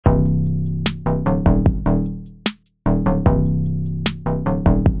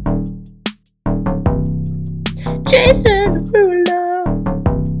Jason Derulo.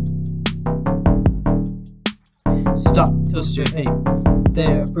 Stop, toaster, hey,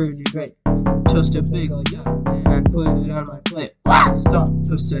 they're pretty great. Toast a bagel, yeah, and put it on my plate. Stop,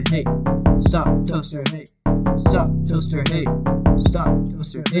 toaster, hey, stop, toaster, hey, stop, toaster, hey, stop,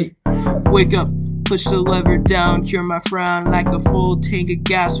 toaster, hey. Wake up, push the lever down, cure my frown like a full tank of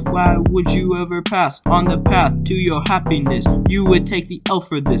gas. Why would you ever pass on the path to your happiness? You would take the L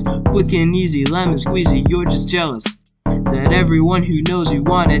for this, quick and easy, lemon squeezy. You're just jealous that everyone who knows you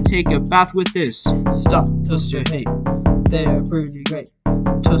wanna take a bath with this. Stop, toaster, hey, they're pretty great.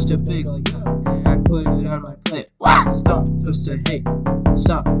 Toast a bagel, yeah, and put it on my plate. Stop, toaster, hey,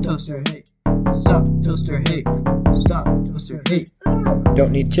 stop, toaster, hey, stop, toaster, hey, stop, toaster, hey.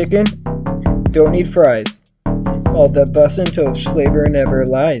 Don't need chicken, don't need fries. All the bus and toast flavor never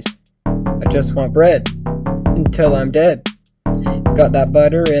lies. I just want bread until I'm dead. Got that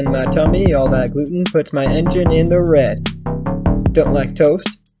butter in my tummy, all that gluten puts my engine in the red. Don't like toast?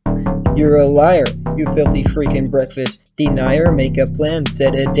 You're a liar, you filthy freaking breakfast denier. Make a plan,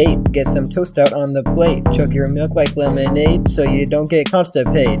 set a date, get some toast out on the plate. Chug your milk like lemonade so you don't get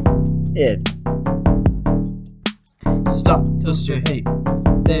constipated. Stop, toaster, hey,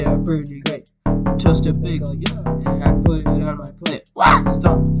 they are pretty great. Toast a bagel, yeah, and put it on my plate.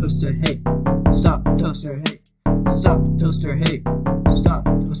 Stop, toaster, hey, stop, toaster, hey, stop, toaster, hey, stop,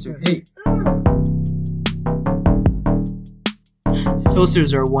 toaster, hey.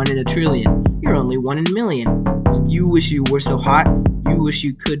 Toasters are 1 in a trillion. You're only 1 in a million. You wish you were so hot. You wish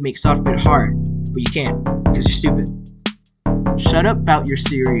you could make soft bread hard, but you can't, because you're stupid. Shut up about your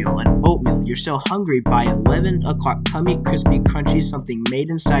cereal and oatmeal. You're so hungry by 11 o'clock. Tummy crispy, crunchy, something made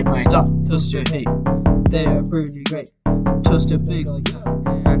inside my... Stop, toaster, hey, they're pretty great. Toast a bagel,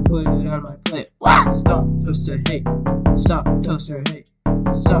 yeah, and put it on my plate. Stop, toaster, hey, stop, toaster, hey,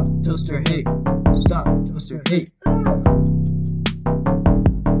 stop, toaster, hey, stop, toaster, hey.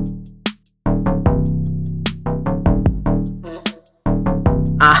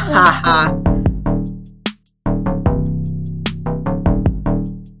 Ah ha ha!